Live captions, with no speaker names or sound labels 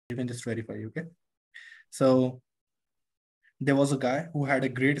You can just verify, okay? So there was a guy who had a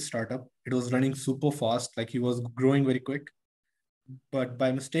great startup. It was running super fast, like he was growing very quick. But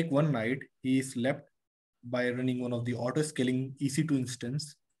by mistake, one night, he slept by running one of the auto-scaling EC2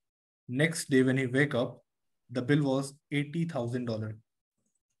 instance. Next day, when he wake up, the bill was $80,000.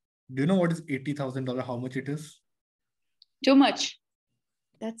 Do you know what is $80,000? How much it is? Too much.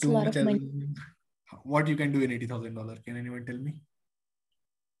 That's a lot of money. What you can do in $80,000? Can anyone tell me?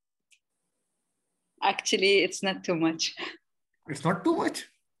 Actually, it's not too much. It's not too much.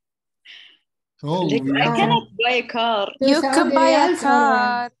 Oh, Like, I cannot buy a car. You can buy a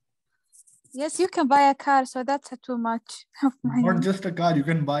car. Yes, you can buy a car, so that's too much of money. Not just a car, you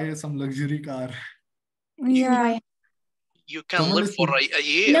can buy some luxury car. Yeah. You can live for a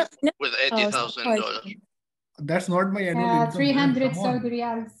year with $80,000. That's not my annual income. 300 Saudi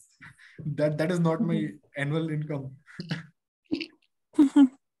riyals. That is not my annual income. Okay.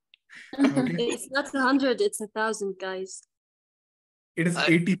 It's not 100, it's 1,000, guys. It is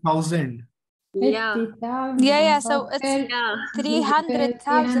 80,000. Yeah. Yeah. So it's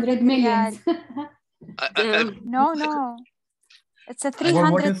 300,000 million. No. It's a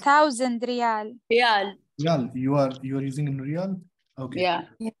 300,000 riyal. Riyal. You are using in riyal? Okay. Yeah.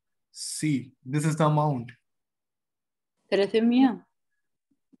 See, this is the amount. 300.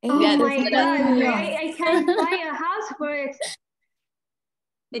 Oh my God, I can't buy a house for it.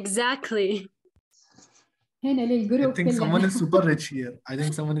 Exactly. I think someone is super rich here. I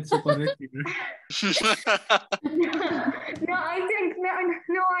think someone is super rich here. No, I think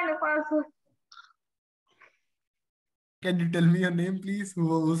no one of us. Can you tell me your name, please?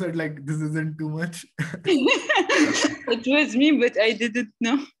 Who said like this isn't too much? It was me, but I didn't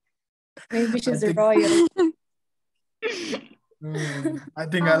know. Maybe she's a royal. I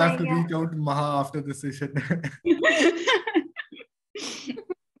think I'll have to reach out to Maha after this session.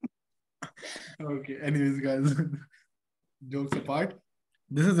 Okay, anyways, guys, jokes apart,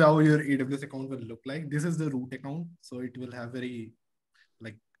 this is how your AWS account will look like. This is the root account. So it will have very,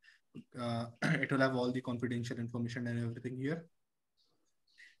 like, it will have all the confidential information and everything here.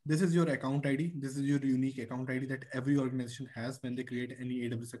 This is your account ID. This is your unique account ID that every organization has when they create any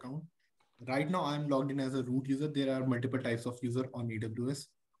AWS account. Right now, I'm logged in as a root user. There are multiple types of user on AWS,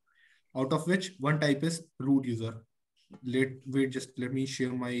 out of which one type is root user. Let me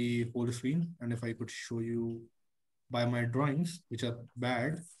share my whole screen, and if I could show you by my drawings, which are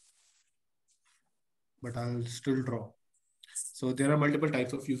bad, but I'll still draw. So there are multiple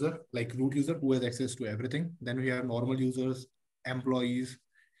types of user, like root user who has access to everything. Then we have normal users, employees,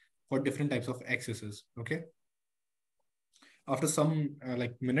 for different types of accesses. Okay. After some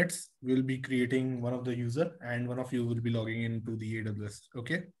minutes, we'll be creating one of the user, and one of you will be logging into the AWS.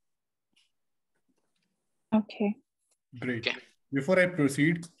 Okay. Okay. Great. Okay. Before I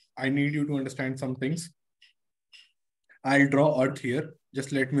proceed, I need you to understand some things. I'll draw Earth here.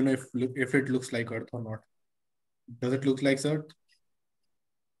 Just let me know if it looks like Earth or not. Does it look like Earth?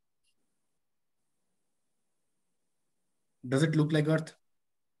 Does it look like Earth?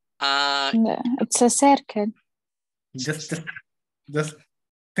 No, it's a circle. Just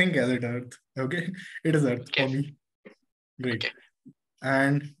think as it Earth. Okay, it is Earth for me. Great. Okay.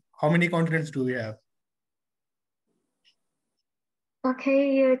 And how many continents do we have?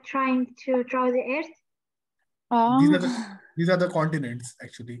 Okay, you're trying to draw the Earth. These are the continents,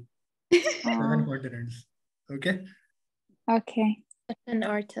 actually. 7 continents. Okay. Okay. An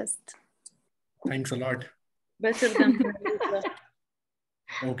artist. Thanks a lot. Better than.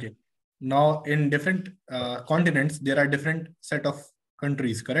 Okay. Now, in different continents, there are different set of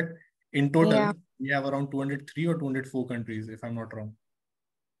countries, correct? In total, we have around 203 or 204 countries, if I'm not wrong.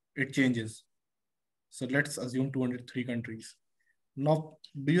 It changes. So let's assume 203 countries. Now,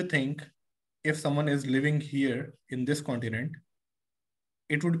 do you think if someone is living here in this continent,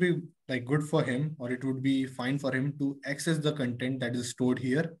 it would be like good for him, or it would be fine for him to access the content that is stored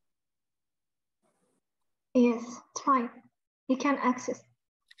here? Yes, it's fine. He can access.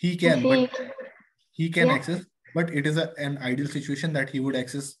 He can access, but it is an ideal situation that he would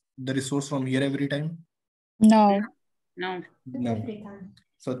access the resource from here every time? No.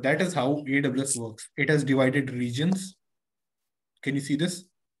 So that is how AWS works. It has divided regions. Can you see this?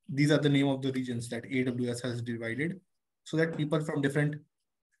 These are the name of the regions that AWS has divided, so that people from different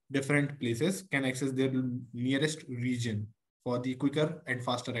places can access their nearest region for the quicker and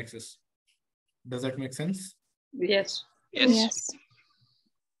faster access. Does that make sense? Yes.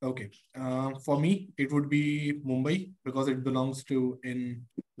 Okay. For me, it would be Mumbai, because it belongs to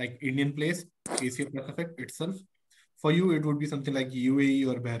Indian place, Asia Pacific itself. For you, it would be something like UAE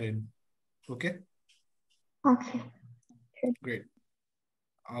or Bahrain. Okay. Okay. Great.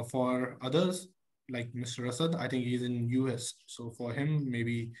 For others, like Mr. Asad, I think he's in US. So for him,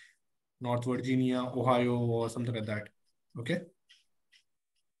 maybe North Virginia, Ohio, or something like that. Okay.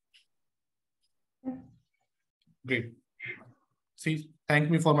 Great. See, thank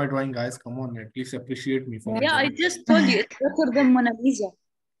me for my drawing, guys. Come on, at least appreciate me for my Yeah, I drawing. just told you it's better than Mona Lisa.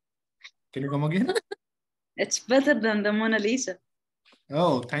 Can you come again? It's better than the Mona Lisa.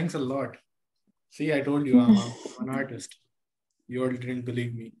 Oh, thanks a lot. See, I told you I'm an artist. You all didn't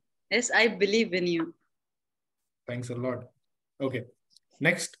believe me. Yes, I believe in you. Thanks a lot. Okay.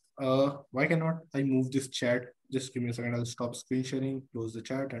 Next, why cannot I move this chat? Just give me a second. I'll stop screen sharing, close the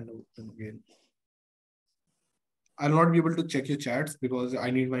chat, and open again. I'll not be able to check your chats because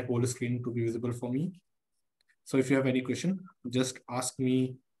I need my whole screen to be visible for me. So if you have any question, just ask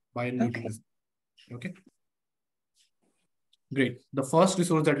me by meetings. Okay. Great. The first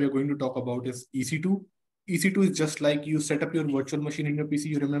resource that we are going to talk about is EC2. EC2 is just like you set up your virtual machine in your PC.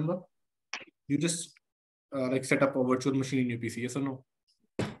 You remember? You just like set up a virtual machine in your PC. Yes or no?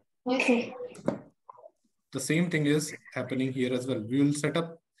 Okay. The same thing is happening here as well. We will set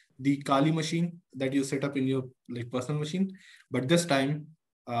up the Kali machine that you set up in your like personal machine, but this time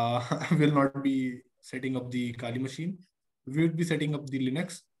I will not be setting up the Kali machine. We will be setting up the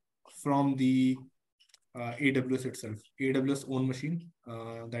Linux from the AWS itself, AWS own machine,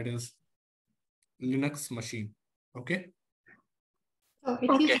 that is Linux machine. Okay. So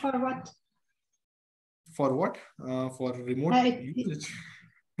it is for what? For what? For remote usage.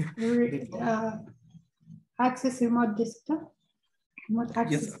 Access remote desktop. Remote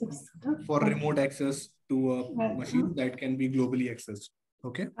access Yes, desktop. for remote access to a machine that can be globally accessed.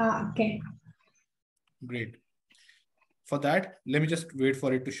 Okay. Okay. Great. For that, let me just wait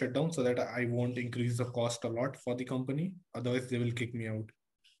for it to shut down so that I won't increase the cost a lot for the company. Otherwise, they will kick me out.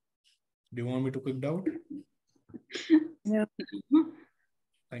 Do you want me to kick out? Yeah.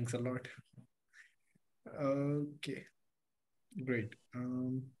 Thanks a lot. Okay. Great.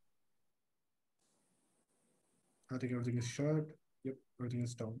 I think everything is shut. Yep, everything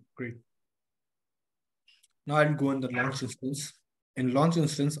is down. Great. Now I'll go in the launch instance. In launch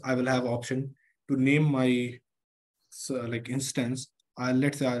instance, I will have option to name my like instance.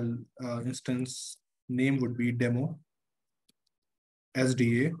 Let's say instance name would be demo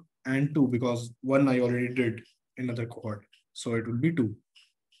SDA and 2 because 1 I already did in another cohort. So it will be 2.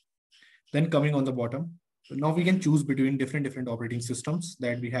 Then coming on the bottom, now we can choose between different operating systems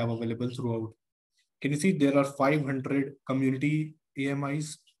that we have available throughout. Can you see there are 500 community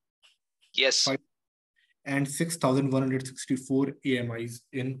AMIs? Yes. And 6,164 AMIs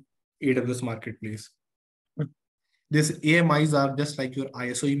in AWS Marketplace. These AMIs are just like your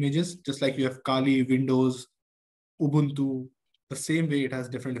ISO images, just like you have Kali, Windows, Ubuntu. The same way it has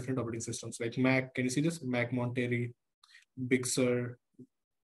different operating systems like Mac. Can you see this? Mac Monterey, Big Sur,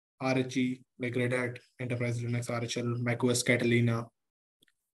 RHE, like Red Hat, Enterprise Linux, RHL, macOS Catalina,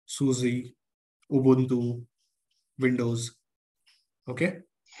 SUSE, Ubuntu, Windows. Okay.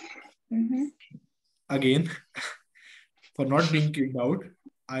 Again, for not being kicked out,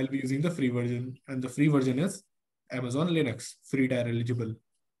 I'll be using the free version, and the free version is Amazon Linux, free tier eligible.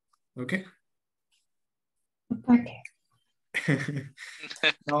 Okay. Okay.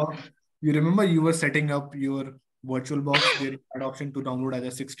 Now, you remember you were setting up your VirtualBox. There had option to download either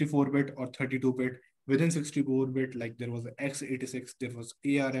 64-bit or 32-bit. Within 64-bit, like there was x86, there was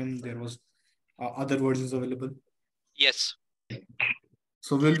ARM, there was other versions available. Yes.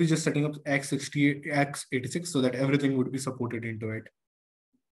 So we'll be just setting up x68, x86 so that everything would be supported into it.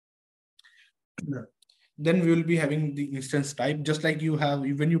 Then we will be having the instance type, just like you have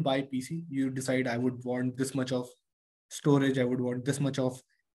when you buy PC, you decide I would want this much of storage, I would want this much of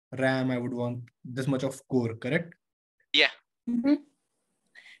RAM, I would want this much of core, correct? Yeah.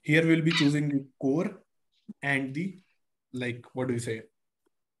 Here we'll be choosing the core and the, like, what do you say?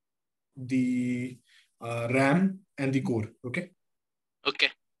 The RAM and the core, okay? Okay.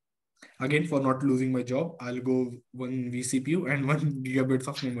 Again, for not losing my job, I'll go 1 vCPU and 1 gigabits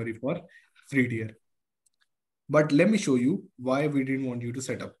of memory for free tier. But let me show you why we didn't want you to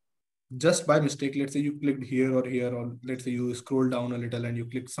set up. Just by mistake, let's say you clicked here, or let's say you scroll down a little and you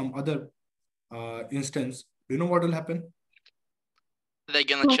click some other instance. Do you know what will happen? They're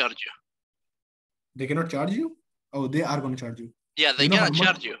gonna charge you. They cannot charge you? Oh, they are going to charge you. Yeah, they're gonna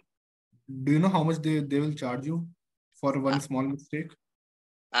charge you. Do you know how much they will charge you for one small mistake?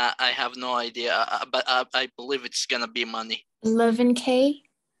 I have no idea, but I believe it's gonna be money. 11K?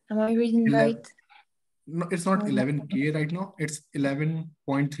 Am I reading right? No, it's not 11K right now. It's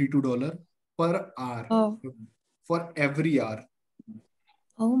 $11.32 per hour. Oh. For every hour.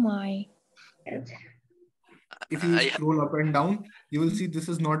 Oh my. if you scroll up and down, you will see this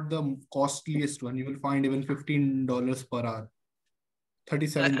is not the costliest one. You will find even $15 per hour.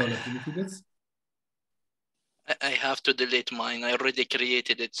 $37. Can you see this? I have to delete mine. I already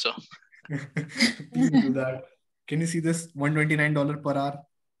created it, so. Please do that. Can you see this? $129 per hour.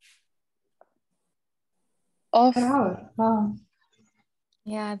 Per hour. Wow.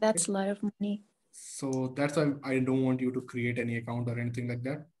 Yeah, that's a lot of money. So that's why I don't want you to create any account or anything like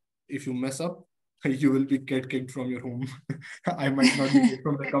that. If you mess up, you will be get kicked from your home. I might not be kicked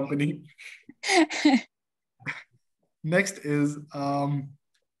from the company. Next is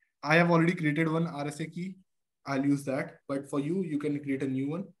I have already created one RSA key. I'll use that. But for you, you can create a new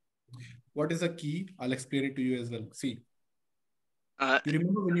one. What is a key? I'll explain it to you as well. See, you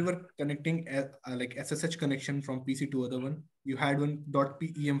remember when you were connecting like SSH connection from PC to other one, you had one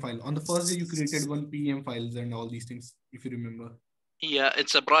 .pem file. On the first day, you created one PEM files and all these things, if you remember. Yeah,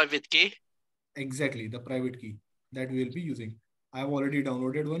 it's a private key. Exactly, the private key that we will be using. I've already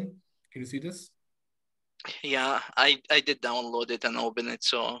downloaded one. Can you see this? Yeah, I did download it and open it.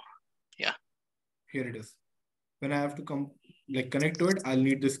 So yeah. Here it is. When I have to come connect to it, I'll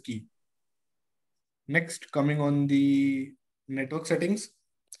need this key. Next, coming on the network settings.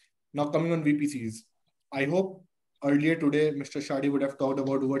 Now coming on VPCs. I hope earlier today, Mr. Shadi would have talked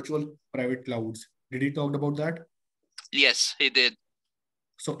about virtual private clouds. Did he talk about that? Yes, he did.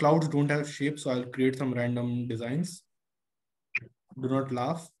 So clouds don't have shape, so I'll create some random designs. Do not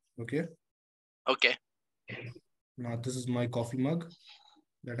laugh, okay? Okay. Now this is my coffee mug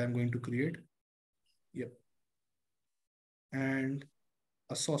that I'm going to create. Yep. And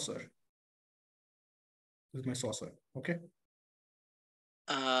a saucer. This is my saucer, okay?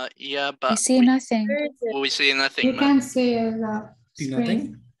 Yeah, but I see nothing. we see nothing. You can't see the See screen.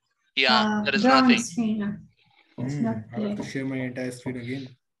 nothing? Yeah, there is Drawing nothing. screen. It's not I have to clear. share my entire screen again,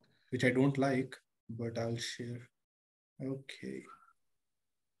 which I don't like, but I'll share. Okay.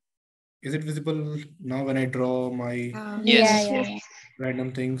 Is it visible now when I draw my Yes.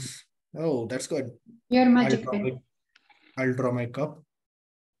 random things? Oh, that's good. Your magic pen. I'll draw my cup.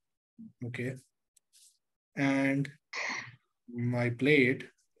 Okay. And my plate,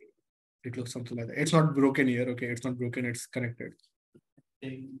 it looks something like that. It's not broken here. Okay. It's not broken. It's connected.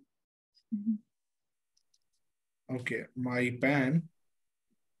 Okay. My pan,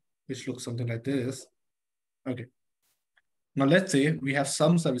 which looks something like this. Okay. Now let's say we have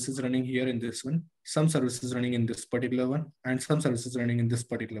some services running here in this one, some services running in this particular one, and some services running in this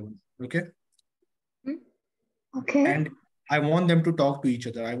particular one. Okay. Okay. And I want them to talk to each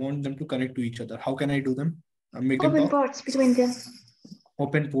other. I want them to connect to each other. How can I do them? Make them Open talk? ports between them.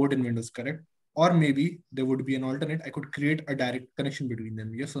 Open port in Windows, correct? Or maybe there would be an alternate. I could create a direct connection between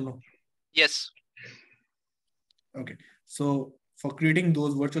them. Yes or no? Yes. Okay. So for creating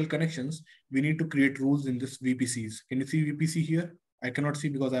those virtual connections, we need to create rules in this VPCs. Can you see VPC here? I cannot see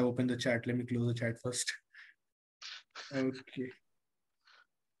because I opened the chat. Let me close the chat first. Okay.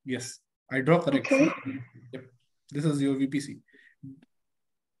 Yes, I draw correct. Okay. Yep. This is your VPC.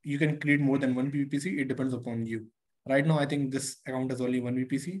 You can create more than one VPC. It depends upon you. Right now, I think this account has only one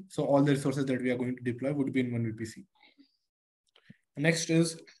VPC. So all the resources that we are going to deploy would be in one VPC. Next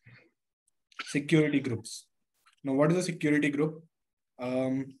is security groups. Now, what is a security group?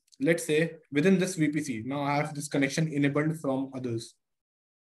 Let's say within this VPC, now I have this connection enabled from others.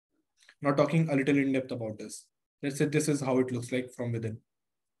 Now talking a little in depth about this. Let's say this is how it looks like from within.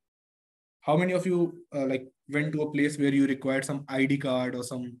 How many of you went to a place where you required some ID card or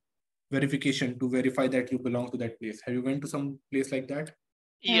some verification to verify that you belong to that place? Have you went to some place like that?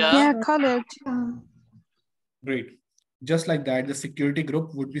 Yeah. College. Great. Just like that, the security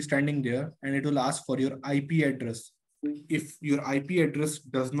group would be standing there and it will ask for your IP address. If your IP address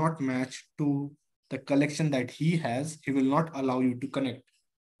does not match to the collection that he has, he will not allow you to connect.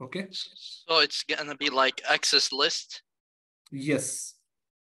 Okay. So it's gonna be like access list. Yes.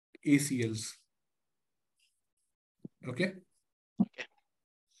 ACLs. Okay.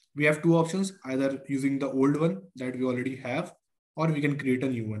 We have two options, either using the old one that we already have, or we can create a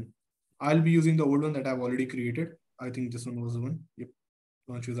new one. I'll be using the old one that I've already created. I think this one was the one. Yep.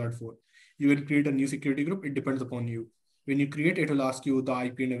 Launch wizard 4. You will create a new security group. It depends upon you. When you create, it will ask you the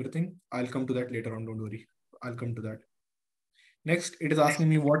IP and everything. I'll come to that later on. Don't worry. I'll come to that. Next, it is asking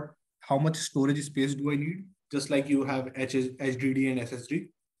me how much storage space do I need? Just like you have HDD and SSD.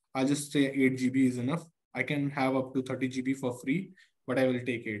 I'll just say 8 GB is enough. I can have up to 30 GB for free, but I will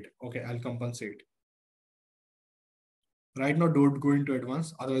take 8. Okay, I'll compensate. Right now, don't go into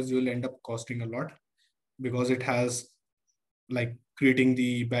advanced, otherwise you will end up costing a lot because it has like creating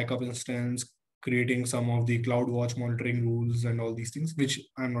the backup instance, creating some of the CloudWatch monitoring rules and all these things, which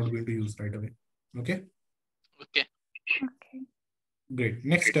I'm not going to use right away. Okay. Okay. Okay. Great.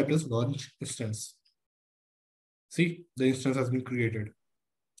 Next step is launch instance. See, the instance has been created.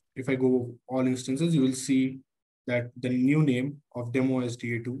 If I go all instances, you will see that the new name of demo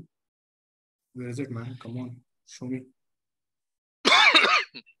SDA2. Where is it, man? Come on, show me.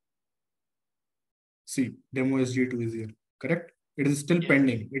 See, demo SDA2 is here, correct? It is still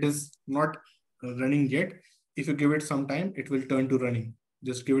pending. It is not running yet. If you give it some time, it will turn to running.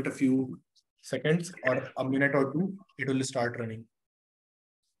 Just give it a few seconds or a minute or two, it will start running.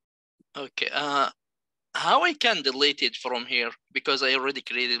 Okay. How I can delete it from here? Because I already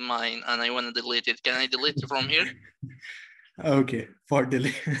created mine and I want to delete it. Can I delete it from here? Okay, for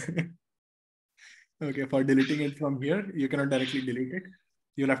delete. Okay, for deleting it from here, you cannot directly delete it.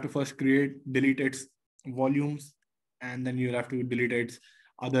 You'll have to first delete its volumes, and then you'll have to delete its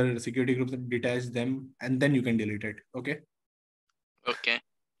other security groups and detach them, and then you can delete it. Okay. Okay.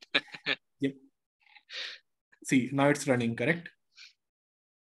 Yep. See, now it's running, correct?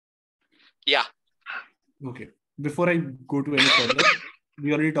 Yeah. Okay. Before I go to any further,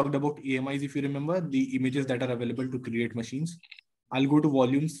 we already talked about AMIs, if you remember, the images that are available to create machines. I'll go to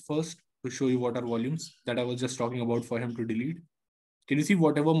volumes first to show you what are volumes that I was just talking about for him to delete. Can you see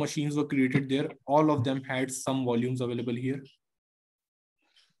whatever machines were created there? All of them had some volumes available here.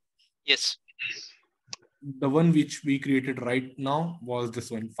 Yes. The one which we created right now was this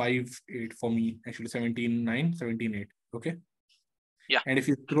one, 5.8 for me, actually 17.9, 17.8. Okay. Yeah. And if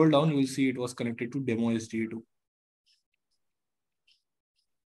you scroll down, you will see it was connected to demo SDA2.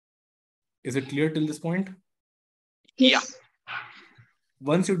 Is it clear till this point? Yes. Yeah.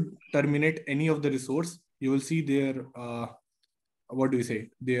 Once you terminate any of the resource, you will see their, what do we say?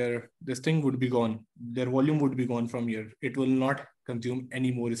 This thing would be gone. Their volume would be gone from here. It will not consume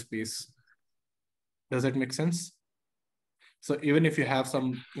any more space. Does that make sense? So even if you have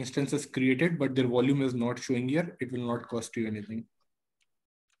some instances created, but their volume is not showing here, it will not cost you anything.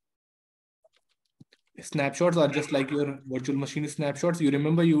 Snapshots are just like your virtual machine snapshots. You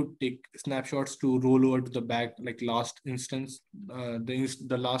remember you take snapshots to roll over to the back, like last instance,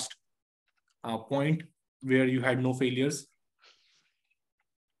 the last point where you had no failures.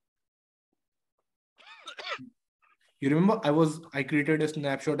 You remember I created a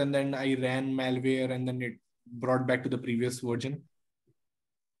snapshot and then I ran malware and then it brought back to the previous version.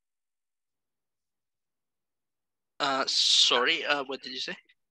 Sorry, what did you say?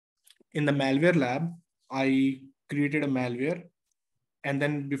 In the malware lab, I created a malware. And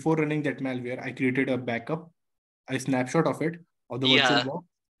then before running that malware, I created a backup, a snapshot of it, of the virtual box.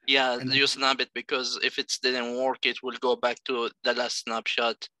 Yeah, you snap it because if it didn't work, it will go back to the last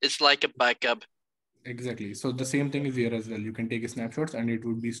snapshot. It's like a backup. Exactly. So the same thing is here as well. You can take snapshots and it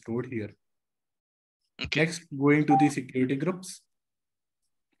would be stored here. Okay. Next, going to the security groups.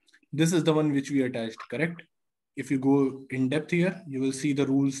 This is the one which we attached, correct? If you go in depth here, you will see the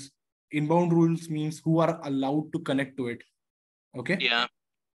rules. Inbound rules means who are allowed to connect to it. Okay? Yeah.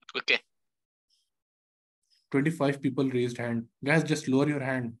 Okay. 25 people raised hand. Guys, just lower your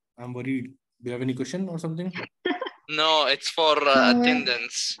hand. I'm worried. Do you have any question or something? No, it's for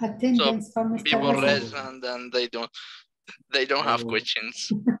attendance. Attendance so for Mr. people Hassan. raise and then they don't have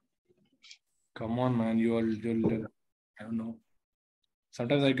questions. Come on, man. You'll I don't know.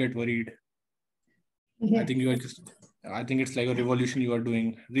 Sometimes I get worried. Yeah. I think it's like a revolution you are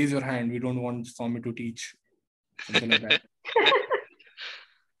doing. Raise your hand. We don't want Swami to teach. Something like that.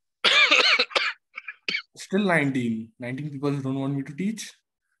 Still 19 people don't want me to teach.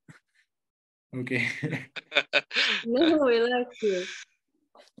 Okay. No, relax here.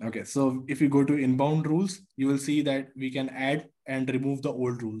 Okay, so if you go to inbound rules, you will see that we can add and remove the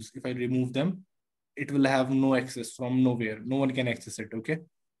old rules. If I remove them, it will have no access from nowhere. No one can access it. Okay.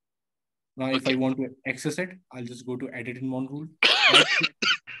 Now, if I want to access it, I'll just go to edit inbound rule.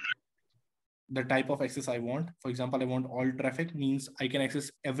 The type of access I want. For example, I want all traffic means I can access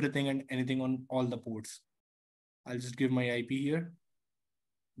everything and anything on all the ports. I'll just give my IP here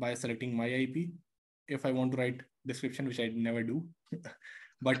by selecting my IP. If I want to write description, which I never do,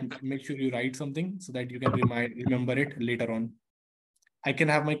 but make sure you write something so that you can remember it later on. I can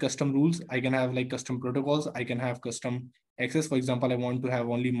have my custom rules. I can have like custom protocols. I can have custom access. For example, I want to have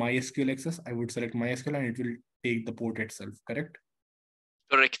only MySQL access. I would select MySQL and it will take the port itself, correct?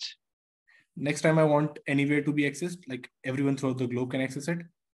 Correct. Next time I want anywhere to be accessed, like everyone throughout the globe can access it,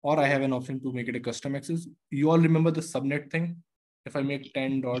 or I have an option to make it a custom access. You all remember the subnet thing? If I make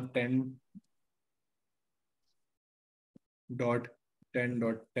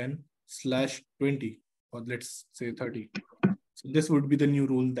 10.10.10/20, or let's say 30. So this would be the new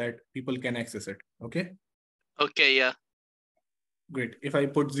rule that people can access it. Okay. Okay. Yeah. Great. If I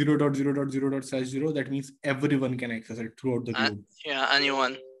put 0.0.0.0, that means everyone can access it throughout the globe. Yeah,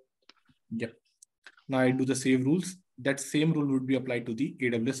 anyone. Yep. Now I do the save rules. That same rule would be applied to the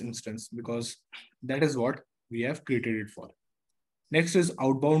AWS instance because that is what we have created it for. Next is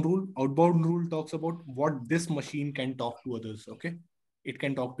outbound rule. Outbound rule talks about what this machine can talk to others. Okay. It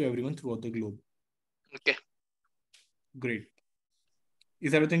can talk to everyone throughout the globe. Okay. Great.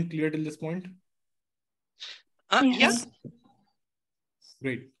 Is everything clear till this point? Yes.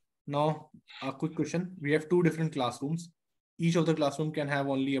 Great. Now, a quick question. We have two different classrooms. Each of the classroom can have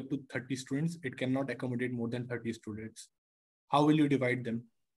only up to 30 students. It cannot accommodate more than 30 students. How will you divide them?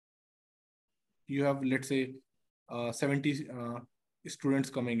 You have, let's say, 70 students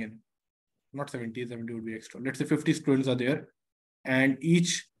coming in. Not 70, 70 would be extra. Let's say 50 students are there. And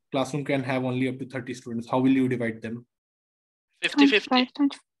each classroom can have only up to 30 students. How will you divide them?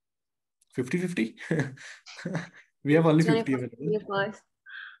 50-50. 50-50? We have only 50 available.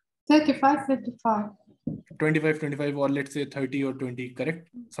 35-55. 25-25, or let's say 30 or 20, correct?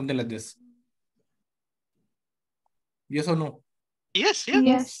 Something like this. Yes or no? Yes.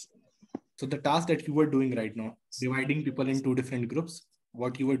 So the task that you were doing right now, dividing people in two different groups,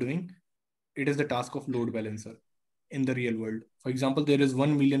 what you were doing, it is the task of load balancer in the real world. For example, there is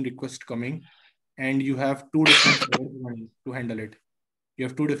 1 million requests coming and you have two different servers running to handle it. You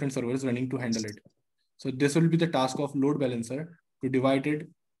have two different servers running to handle it. So this will be the task of load balancer to divide it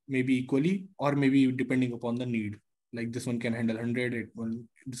maybe equally or maybe depending upon the need. Like this one can handle 100,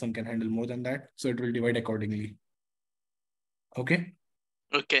 this one can handle more than that. So it will divide accordingly. Okay?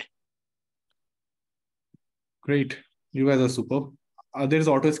 Okay. Great. You guys are superb. There's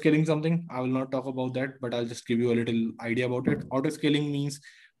auto scaling something. I will not talk about that, but I'll just give you a little idea about it. Auto scaling means,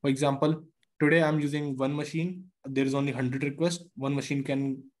 for example, today I'm using one machine. There is only 100 requests. One machine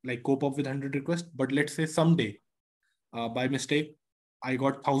can like cope up with 100 requests. But let's say someday, by mistake, I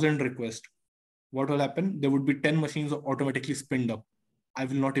got 1,000 requests. What will happen? There would be 10 machines automatically spinned up. I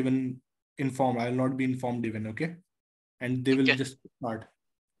will not even inform. I will not be informed even. Okay. And they will just start.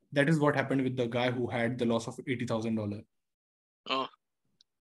 That is what happened with the guy who had the loss of $80,000. Oh.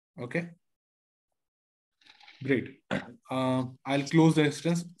 Okay. Great. I'll close the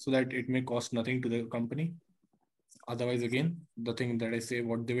instance so that it may cost nothing to the company. Otherwise, again, the thing that I say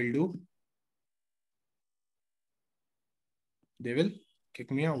what they will do, they will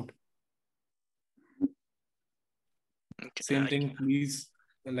kick me out. Okay. Same thing, please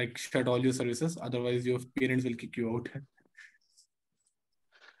like shut all your services. Otherwise, your parents will kick you out.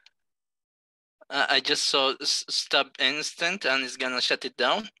 I just saw stop instant and it's gonna shut it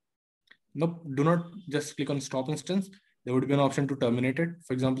down. Nope. Do not just click on stop instance. There would be an option to terminate it.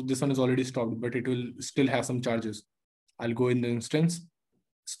 For example, this one is already stopped, but it will still have some charges. I'll go in the instance.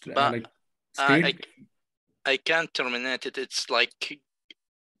 But state. I can't terminate it. It's like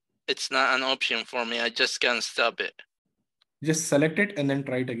it's not an option for me. I just can't stop it. Just select it and then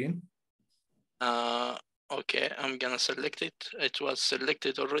try it again. Okay, I'm gonna select it. It was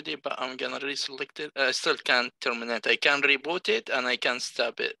selected already, but I'm gonna reselect it. I still can't terminate. I can reboot it and I can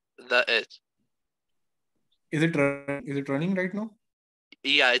stop it. That it. Is it running right now?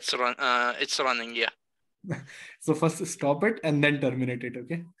 Yeah, it's running. Yeah. So first stop it and then terminate it.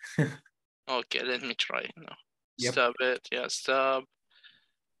 Okay. Okay, let me try now. Yep. Stop it. Yeah, stop.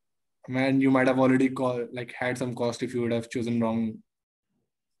 Man, you might have already had some cost if you would have chosen wrong.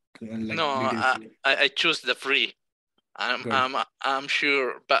 No, I choose the free. I'm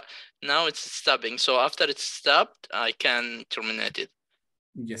sure, but now it's stopping. So after it's stopped, I can terminate it.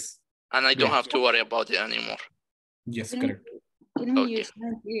 Yes. And I don't have to worry about it anymore. Yes, correct. Can we use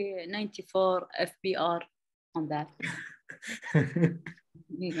 94 FBR on that?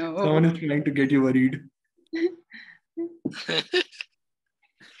 You know. Someone is trying to get you worried.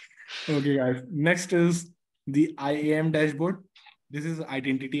 Okay, guys. Next is the IAM dashboard. This is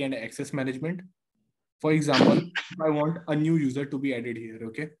identity and access management. For example, if I want a new user to be added here,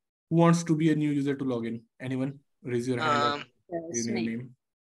 okay? Who wants to be a new user to log in? Anyone? Raise your hand. Yes, your me. name.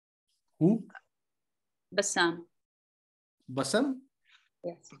 Who? Bassam. Bassam?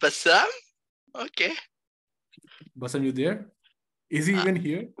 Yes. Bassam? Okay. Bassam, you there? Is he even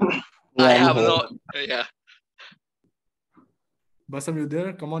here? I have no. Yeah. Bassam, you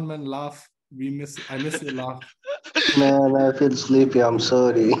there? Come on, man, laugh. I miss your laugh. Man, I feel sleepy. I'm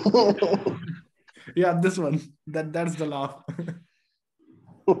sorry. Yeah, this one. That's the laugh.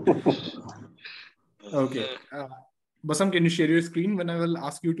 Okay. Bassam, can you share your screen when I will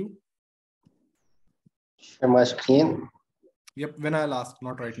ask you to? Share my screen? Yep, when I'll ask,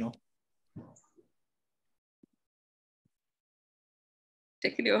 not right now.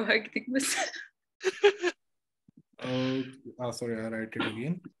 شكلي وهقتك بس. Oh, sorry, I write it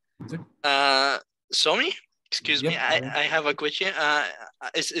again. Is it? Somi, excuse me, I have a question.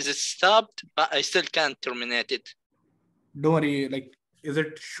 Is it stopped? But I still can't terminate it. Don't worry, like, is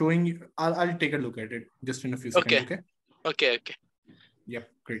it showing you? I'll take a look at it just in a few seconds, okay? Okay. Yep,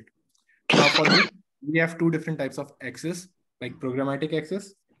 great. Now for this, we have two different types of access, like programmatic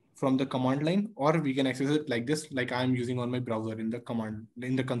access from the command line, or we can access it like this, like I'm using on my browser in the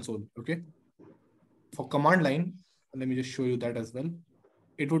console, okay? For command line, let me just show you that as well.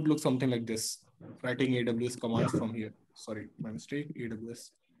 It would look something like this, writing AWS commands from here. Sorry, my mistake,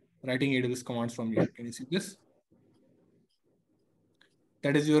 AWS. Writing AWS commands from here. Can you see this?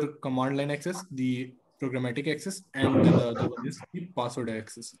 That is your command line access, the programmatic access, and then the other one is the password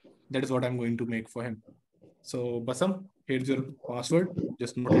access. That is what I'm going to make for him. So Basam, here's your password.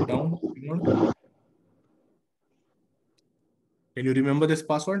 Just note it down. Can you remember this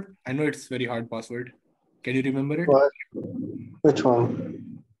password? I know it's very hard password. Can you remember it? What? Which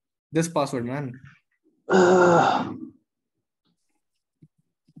one? This password, man. I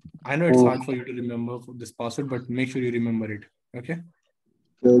know it's hard for you to remember this password, but make sure you remember it. Okay?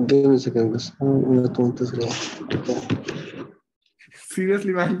 Give me a second.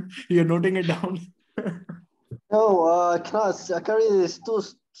 Seriously, man, you're noting it down. No, I cannot. I can't read. It's too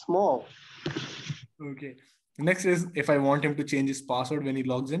small. Okay. Next is if I want him to change his password when he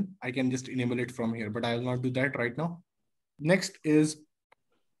logs in, I can just enable it from here, but I will not do that right now. Next is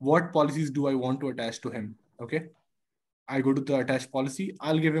what policies do I want to attach to him? Okay. I go to the attach policy.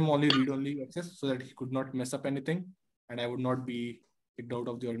 I'll give him only read-only access so that he could not mess up anything and I would not be kicked out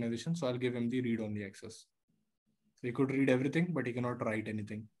of the organization. So I'll give him the read-only access. So he could read everything, but he cannot write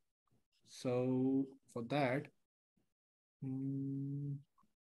anything. So for that, can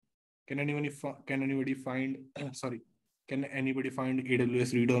anybody find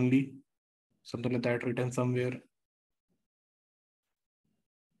AWS read-only? Something like that written somewhere.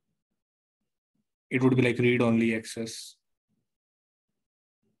 It would be like read-only access.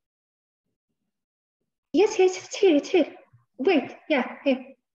 Yes, it's here. Wait, yeah, here.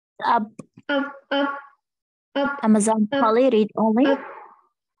 Up. Amazon Poly read only.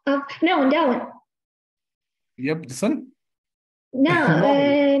 No, that one. Yep, this one.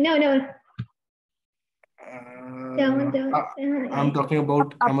 No, no. That one. I'm talking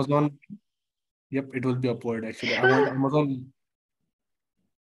about Amazon. Yep, it will be upward actually. I want Amazon.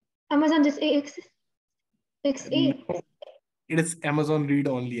 Amazon just XE. No, it is Amazon read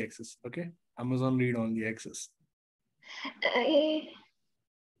only access. Okay, Amazon read only access.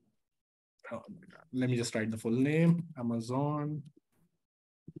 Oh, let me just write the full name. Amazon.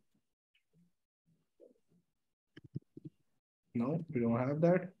 No, we don't have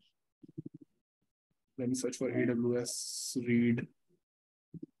that. Let me search for AWS read.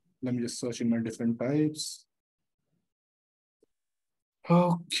 Let me just search in my different types.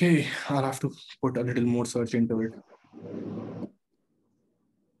 Okay, I'll have to put a little more search into it.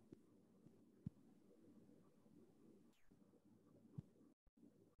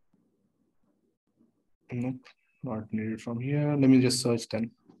 Nope, not needed from here. Let me just search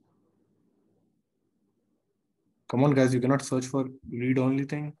then. Come on, guys, you cannot search for read-only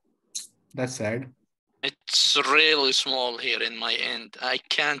thing. That's sad. It's really small here in my end. I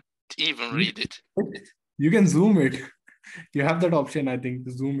can't even read it. You can zoom it. You have that option, I think,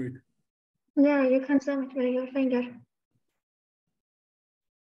 to zoom it. Yeah, you can zoom it with your finger.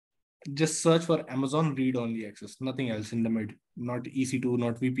 Just search for Amazon read-only access. Nothing else in the mid. Not EC2,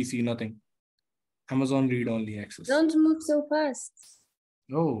 not VPC, nothing. Amazon read-only access. Don't move so fast.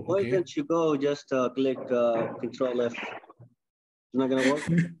 Oh, okay. Why don't you go just click Control F? It's not gonna work.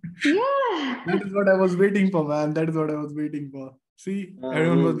 Yeah. That is what I was waiting for, man. That is what I was waiting for. See,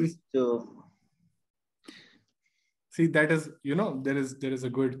 everyone was this. See, that is, there is a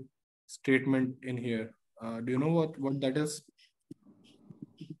good statement in here. Do you know what that is?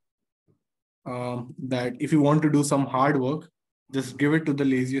 That if you want to do some hard work, just give it to the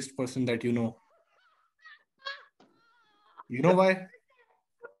laziest person that you know. You know why?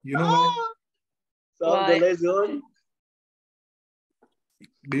 You know why? So the lazy one.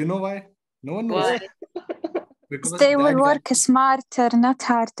 Do you know why? No one knows. Because they will work smarter, not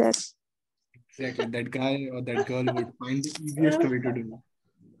harder. Exactly. That guy or that girl would find the easiest way to do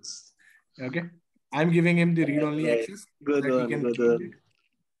it. Okay. I'm giving him the read-only access so that he can read it.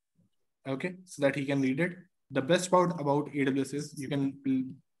 Okay. So that he can read it. The best part about AWS is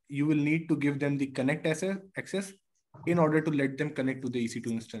you will need to give them the connect access in order to let them connect to the EC2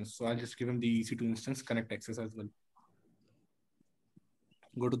 instance. So I'll just give him the EC2 instance connect access as well.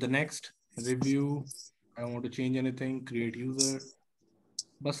 Go to the next review. I don't want to change anything. Create user.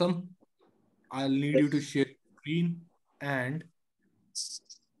 Basam, I'll need you to share screen and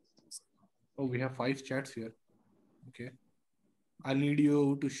oh, we have 5 chats here. Okay. I'll need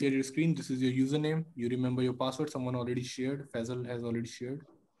you to share your screen. This is your username. You remember your password. Someone already shared. Faisal has already shared.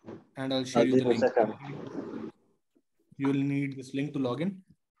 And I'll share you the link. You'll need this link to log in.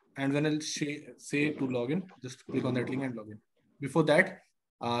 And when I'll say to log in, just click on that link and log in. Before that,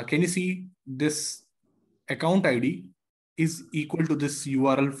 can you see this account ID is equal to this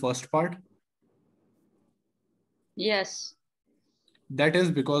URL first part? Yes. That is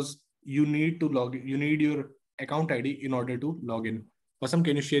because you need to log in. You need your account ID in order to log in. Basam,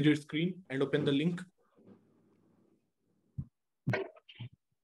 can you share your screen and open the link?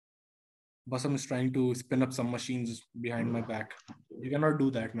 Basam is trying to spin up some machines behind my back. You cannot do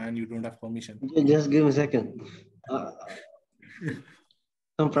that, man. You don't have permission. Just give me a second.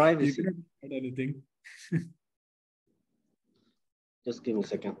 Some privacy. You cannot add anything. Just give me a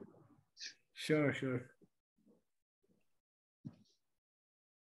second. Sure.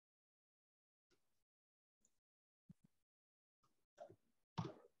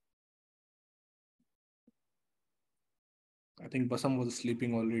 I think Basam was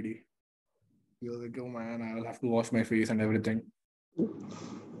sleeping already. He was like, oh man, I'll have to wash my face and everything.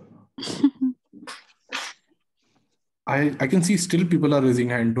 I can see still people are raising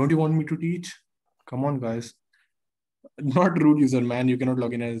hand. Don't you want me to teach? Come on, guys. Not root user, man. You cannot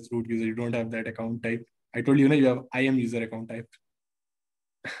log in as root user. You don't have that account type. I told you, you have IAM user account type.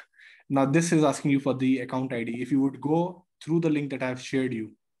 Now this is asking you for the account ID. If you would go through the link that I have shared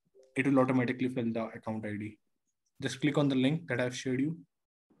you, it will automatically fill the account ID. Just click on the link that I've shared you.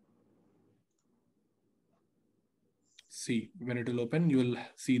 See, when it will open, you will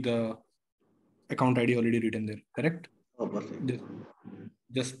see the account ID already written there, correct? Oh, perfect.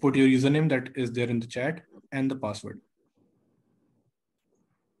 Just put your username that is there in the chat and the password.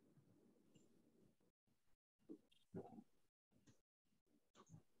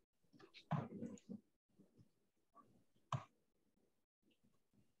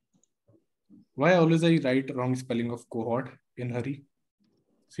 Why always I write wrong spelling of cohort in hurry?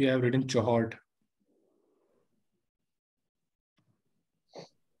 See, I have written cohort.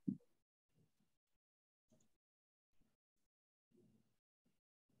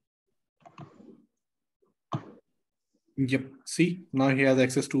 Yep. See, now he has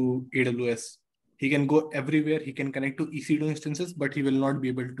access to AWS. He can go everywhere. He can connect to EC2 instances, but he will not be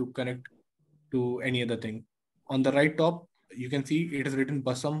able to connect to any other thing. On the right top, you can see it is written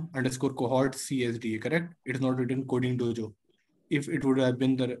Basam_cohort CSDA, correct? It is not written coding dojo. If it would have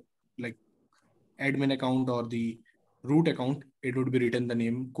been the like admin account or the root account, it would be written the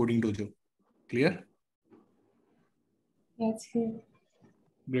name coding dojo. Clear? That's clear.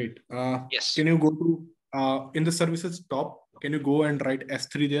 Great. Yes. Can you go to in the services top? Can you go and write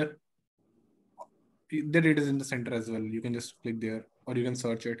S3 there? There it is in the center as well. You can just click there, or you can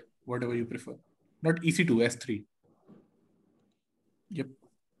search it, whatever you prefer. Not EC2, S3. Yep.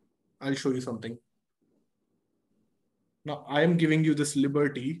 I'll show you something. Now I am giving you this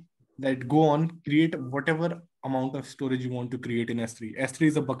liberty that go on, create whatever amount of storage you want to create in S3. S3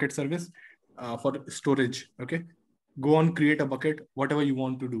 is a bucket service for storage. Okay. Go on, create a bucket, whatever you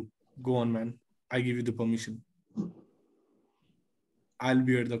want to do. Go on, man. I give you the permission. I'll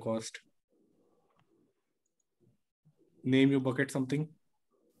bear the cost. Name your bucket something.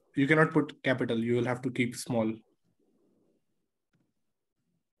 You cannot put capital. You will have to keep small.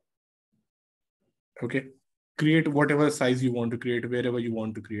 Okay. Create whatever size you want to create, wherever you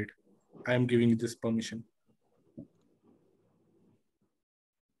want to create. I am giving you this permission.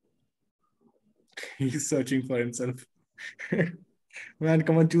 He's searching for himself. Man,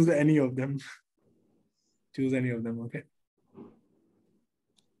 come on, choose any of them. Choose any of them, okay?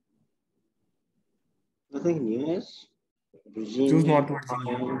 Nothing new is? Virginia, Choose North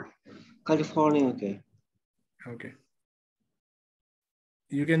Virginia. California, okay. Okay.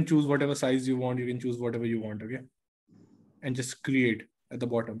 You can choose whatever size you want. You can choose whatever you want, okay? And just create at the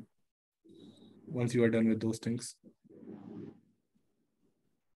bottom once you are done with those things.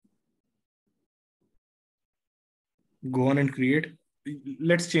 Go on and create.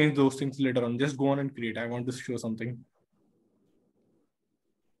 Let's change those things later on. Just go on and create. I want to show something.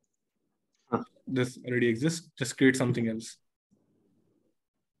 This already exists. Just create something else.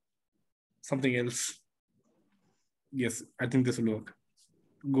 Something else. Yes, I think this will work.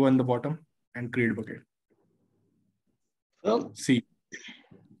 Go on the bottom and create bucket. Well, see,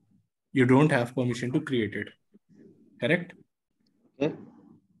 you don't have permission to create it. Correct? okay.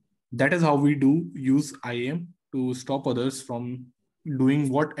 That is how we do use IAM to stop others from doing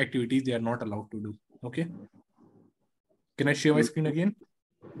what activities they are not allowed to do. Okay. Can I share my screen again?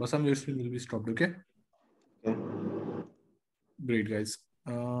 Basam, your screen will be stopped. Okay. Okay. Great, guys.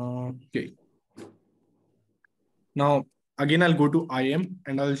 Okay. Now, again, I'll go to IM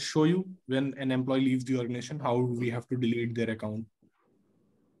and I'll show you when an employee leaves the organization, how we have to delete their account.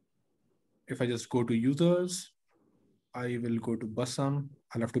 If I just go to users, I will go to Bassam.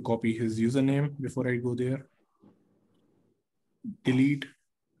 I'll have to copy his username before I go there. Delete.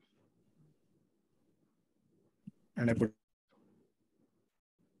 And I put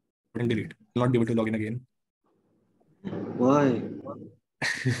in delete. I'll not be able to log in again. Why?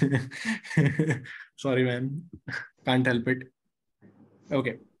 Sorry, man. Can't help it.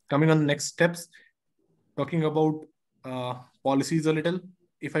 Okay. Coming on next steps. Talking about policies a little.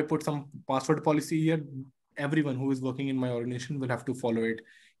 If I put some password policy here, everyone who is working in my organization will have to follow it.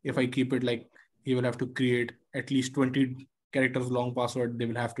 If I keep it like he will have to create at least 20 characters long password, they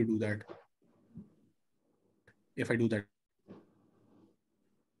will have to do that. If I do that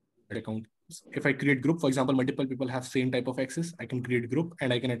account. If I create group, for example, multiple people have same type of access, I can create group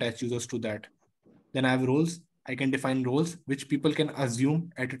and I can attach users to that. Then I have roles. I can define roles which people can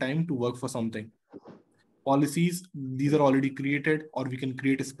assume at a time to work for something. Policies, these are already created, or we can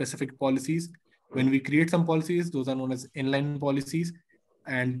create specific policies. When we create some policies, those are known as inline policies.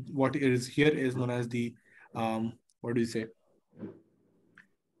 And what is here is known as the, what do you say?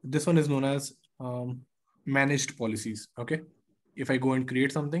 This one is known as managed policies, okay? If I go and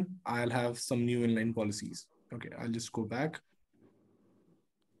create something, I'll have some new inline policies. Okay, I'll just go back.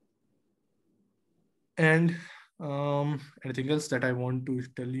 And anything else that I want to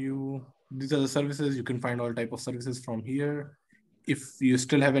tell you? These are the services. You can find all type of services from here. If you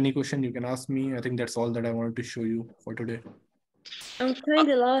still have any question, you can ask me. I think that's all that I wanted to show you for today. I'm kind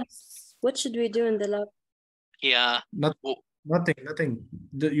of lost. What should we do in the lab? Yeah. Nothing.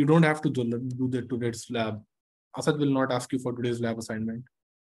 You don't have to do the today's lab. Asad will not ask you for today's lab assignment.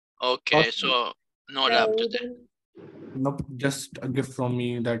 Okay, so no lab today. Nope, just a gift from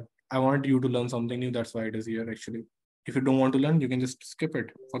me that I wanted you to learn something new. That's why it is here, actually. If you don't want to learn, you can just skip it.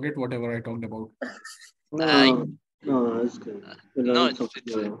 Forget whatever I talked about. No, it's good. No,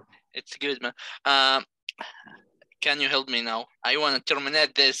 it's good, man. Can you help me now? I want to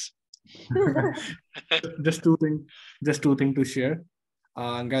terminate this. Just two things to share.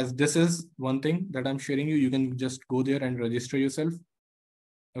 Guys, this is one thing that I'm sharing you. You can just go there and register yourself.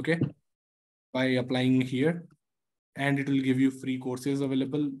 Okay. By applying here. And it will give you free courses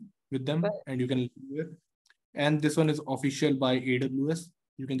available with them. And you can learn. And this one is official by AWS.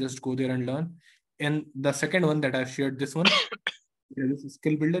 You can just go there and learn. And the second one that I've shared, this one, this is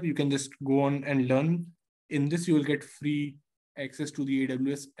skill builder. You can just go on and learn. In this, you will get free access to the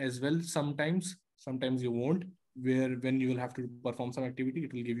AWS as well. Sometimes you won't, where when you will have to perform some activity,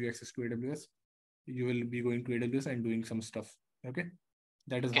 it will give you access to AWS. You will be going to AWS and doing some stuff. Okay.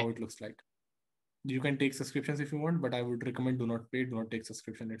 That is how it looks like. You can take subscriptions if you want, but I would recommend do not pay, do not take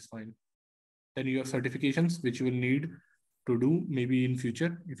subscription. It's fine. Then you have certifications, which you will need to do maybe in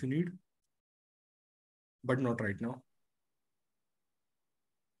future if you need, but not right now.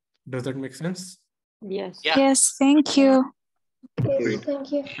 Does that make sense? Yes. Yeah. Yes, thank you. Yes,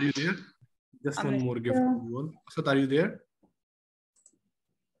 thank you. Are you there? Just one more gift. Asad, are you there?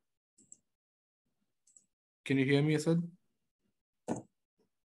 Can you hear me, Asad?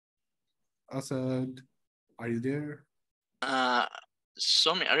 Asad, are you there?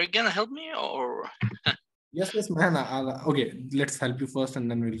 Somi, are you gonna help me or? Yes, man. Okay, let's help you first, and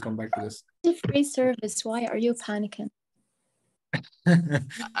then we'll come back to this. It's a free service. Why are you panicking? I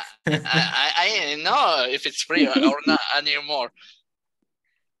know if it's free or not anymore.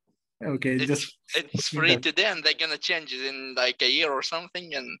 Okay, it's free today, and they're gonna change it in like a year or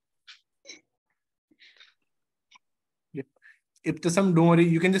something. And if there's some, don't worry.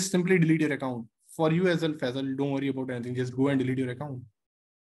 You can just simply delete your account. For you as well, Faisal, don't worry about anything. Just go and delete your account.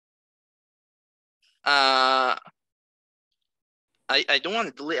 I don't want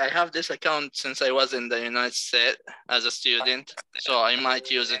to delete. I have this account since I was in the United States as a student, so I might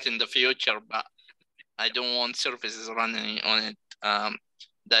use it in the future, but I don't want services running on it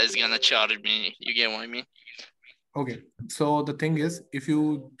that is gonna charge me. You get what I mean? Okay. So the thing is, if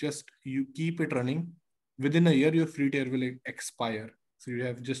you keep it running, within a year, your free tier will expire. So you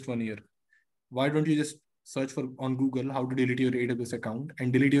have just 1 year. Why don't you just search for on Google how to delete your AWS account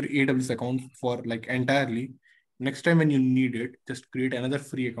and delete your AWS account for like entirely. Next time when you need it, just create another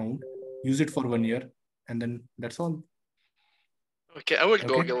free account, use it for 1 year, and then that's all. Okay, I will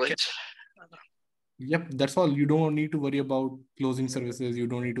Google it. Yep, that's all. You don't need to worry about closing services. You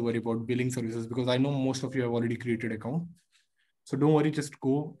don't need to worry about billing services because I know most of you have already created account. So don't worry, just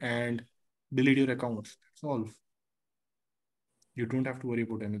go and delete your accounts. That's all. You don't have to worry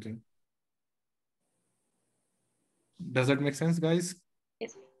about anything. Does that make sense, guys?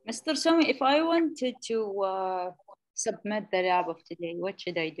 Yes. Mr. Sami, if I wanted to submit the lab of today, what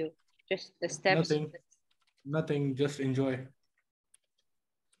should I do? Just the steps? Nothing, just enjoy.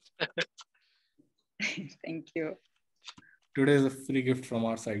 Thank you. Today is a free gift from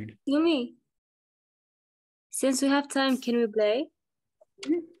our side. Yumi, since we have time, can we play?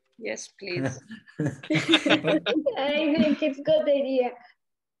 Yes, please. I think it's a good idea.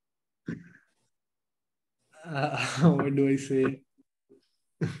 What do I say?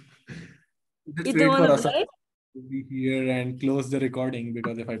 Let's You wait don't for want us to play? to be here and close the recording,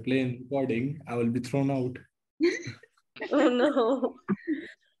 because if I play in recording, I will be thrown out. Oh no.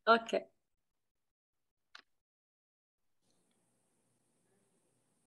 Okay.